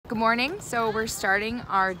Good morning. So we're starting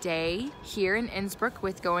our day here in Innsbruck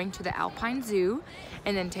with going to the Alpine Zoo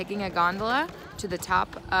and then taking a gondola to the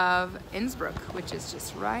top of Innsbruck, which is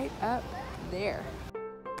just right up there.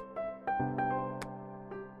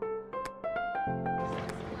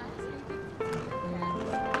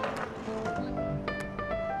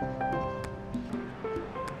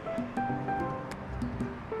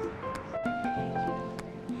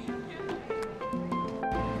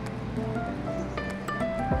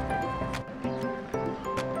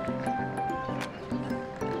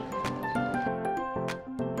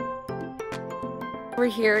 We're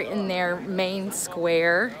here in their main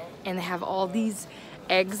square and they have all these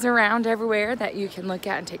eggs around everywhere that you can look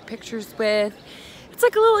at and take pictures with. It's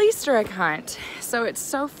like a little Easter egg hunt, so it's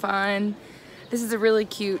so fun. This is a really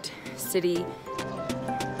cute city.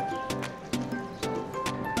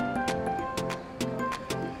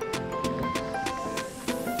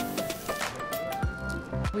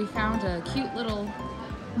 We found a cute little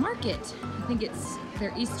market. I think it's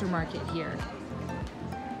their Easter market here.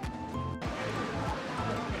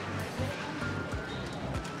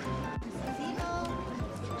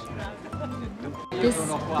 This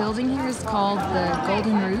building here is called the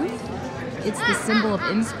Golden Roof. It's the symbol of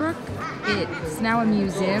Innsbruck. It's now a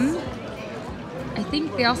museum. I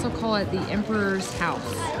think they also call it the Emperor's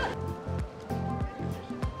House.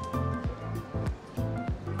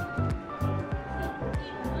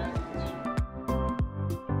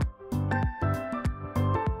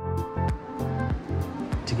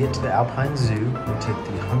 To get to the Alpine Zoo, we take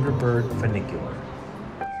the Hungerburg Funicular.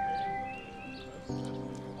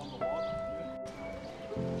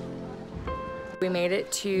 We made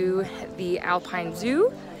it to the Alpine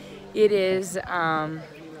Zoo. It is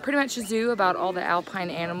pretty much a zoo about all the alpine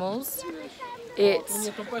animals. It's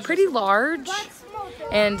pretty large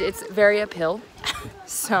and it's very uphill.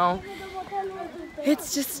 So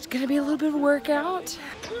it's just gonna be a little bit of a workout.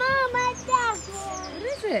 Mama, that's...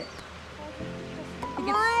 What is it?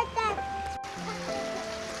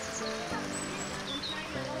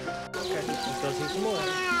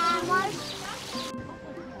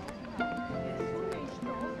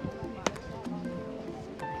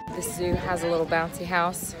 This zoo has a little bouncy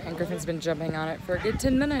house and Griffin's been jumping on it for a good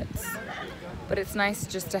 10 minutes. But it's nice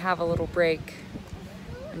just to have a little break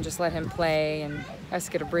and just let him play and us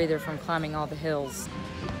get a breather from climbing all the hills.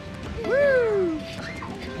 Woo!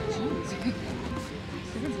 Jeez.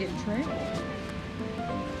 Griffin's getting trampled.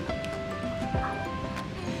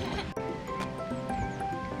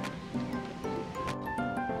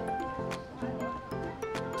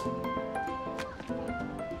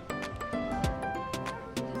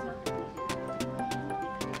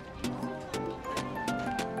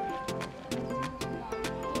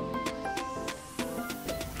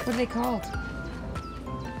 What are they called?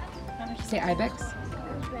 Did you say ibex?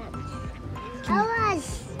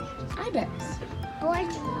 Ibex.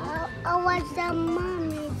 I was the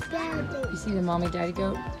mommy daddy. You see the mommy daddy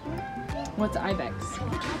goat? What's ibex?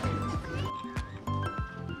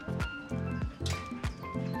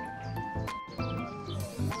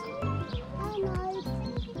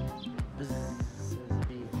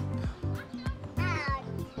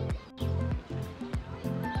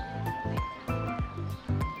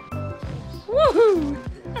 Woohoo!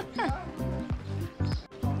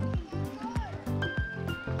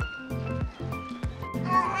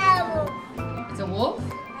 It's a wolf?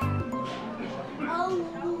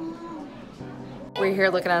 We're here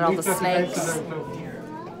looking at all the snakes.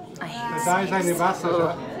 I hate snakes.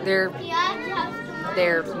 Ugh,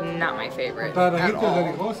 they're not my favorite at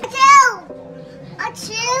all.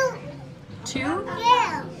 Two?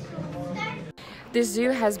 Yeah. This zoo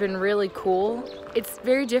has been really cool. It's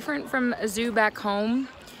very different from a zoo back home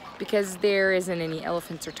because there isn't any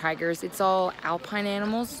elephants or tigers. It's all alpine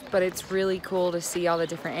animals, but it's really cool to see all the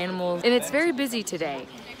different animals. And it's very busy today,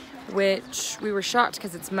 which we were shocked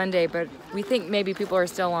because it's Monday, but we think maybe people are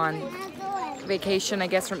still on vacation, I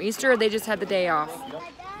guess, from Easter, or they just had the day off.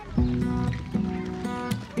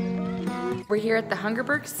 We're here at the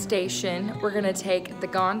Hungerburg station. We're gonna take the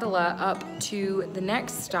gondola up to the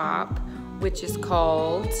next stop, which is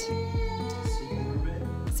called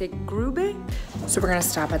Grube. So we're gonna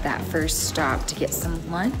stop at that first stop to get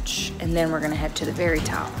some lunch, and then we're gonna head to the very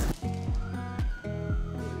top.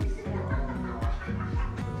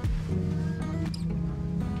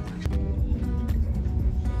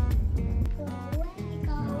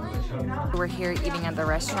 We're here eating at the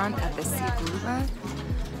restaurant at the Grube.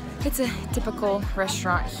 It's a typical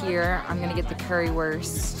restaurant here. I'm gonna get the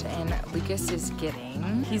currywurst, and Lucas is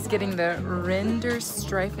he's getting the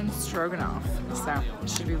Rinderstreifen Stroganoff. So it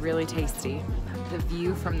should be really tasty. The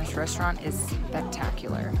view from this restaurant is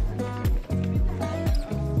spectacular.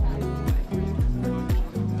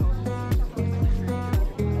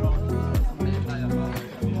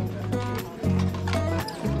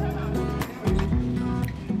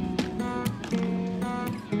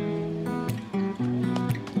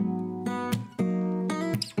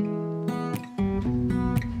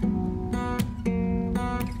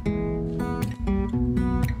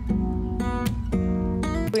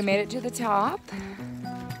 We made it to the top.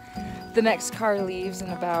 The next car leaves in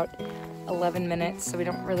about 11 minutes, so we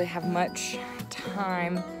don't really have much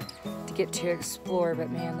time to get to explore, but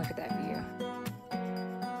man, look at that view.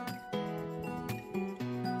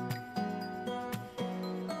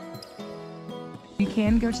 You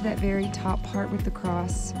can go to that very top part with the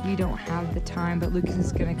cross. We don't have the time, but Lucas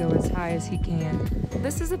is gonna go as high as he can.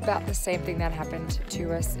 This is about the same thing that happened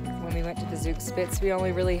to us when we went to the Zugspitze. We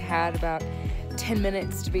only really had about 10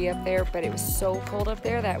 minutes to be up there, but it was so cold up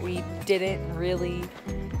there that we didn't really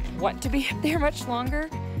want to be up there much longer.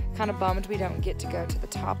 Kind of bummed we don't get to go to the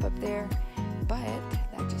top up there, but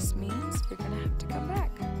that just means we're gonna have to come back.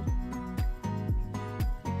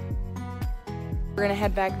 We're gonna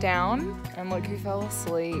head back down, and look who fell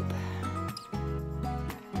asleep.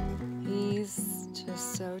 He's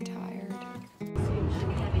just so tired.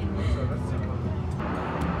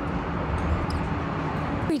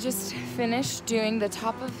 We just finished doing the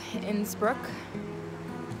top of Innsbruck.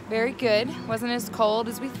 Very good. Wasn't as cold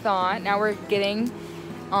as we thought. Now we're getting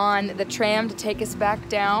on the tram to take us back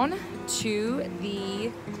down to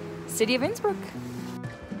the city of Innsbruck.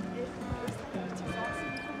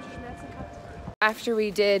 After we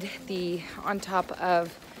did the on top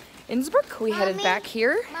of Innsbruck, we headed back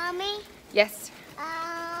here. Mommy? Yes.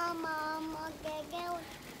 Mom, okay.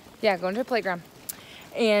 Yeah, going to the playground.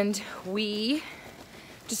 And we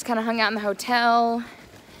just kind of hung out in the hotel.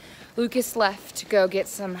 Lucas left to go get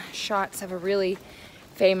some shots of a really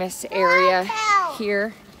famous area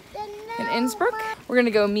here in Innsbruck. We're gonna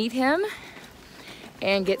go meet him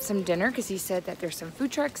and get some dinner because he said that there's some food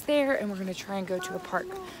trucks there, and we're gonna try and go to a park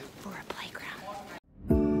for a playground.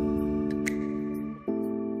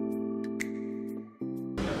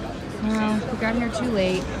 Well, we got here too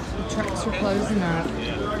late. The trucks were closing up,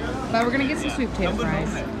 but we're gonna get some sweet potato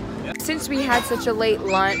fries. Since we had such a late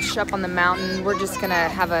lunch up on the mountain, we're just gonna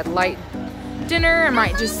have a light dinner. I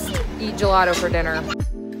might just eat gelato for dinner.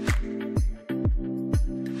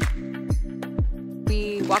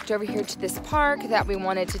 We walked over here to this park that we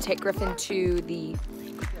wanted to take Griffin to the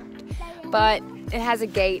playground, but it has a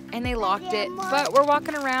gate and they locked it. But we're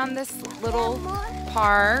walking around this little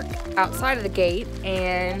park outside of the gate,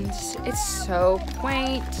 and it's so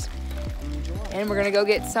quaint. And we're gonna go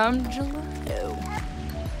get some gelato.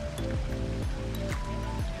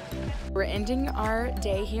 We're ending our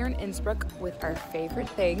day here in Innsbruck with our favorite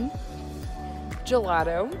thing,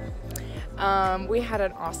 gelato. We had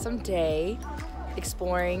an awesome day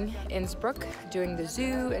exploring Innsbruck, doing the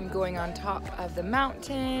zoo and going on top of the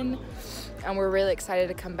mountain. And we're really excited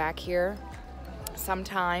to come back here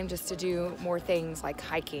sometime just to do more things like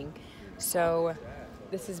hiking. So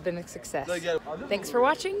this has been a success. Thanks for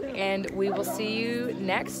watching, and we will see you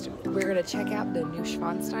next. We're gonna check out the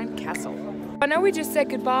Neuschwanstein Castle. I know we just said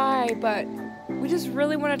goodbye, but we just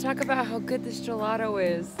really want to talk about how good this gelato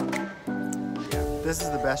is. Yeah, this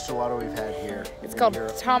is the best gelato we've had here. It's called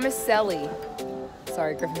Thomas Selly.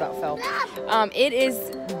 Sorry, Griffin about fell. It is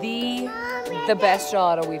the best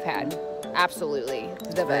gelato we've had. Absolutely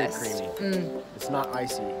the best. Very creamy. It's not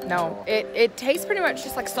icy. No, it tastes pretty much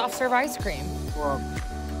just like soft serve ice cream. Well,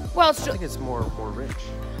 I think it's more rich.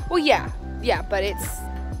 Well, yeah, but it's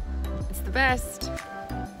the best.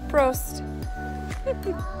 Prost.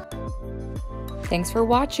 Thanks for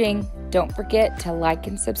watching. Don't forget to like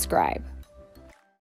and subscribe.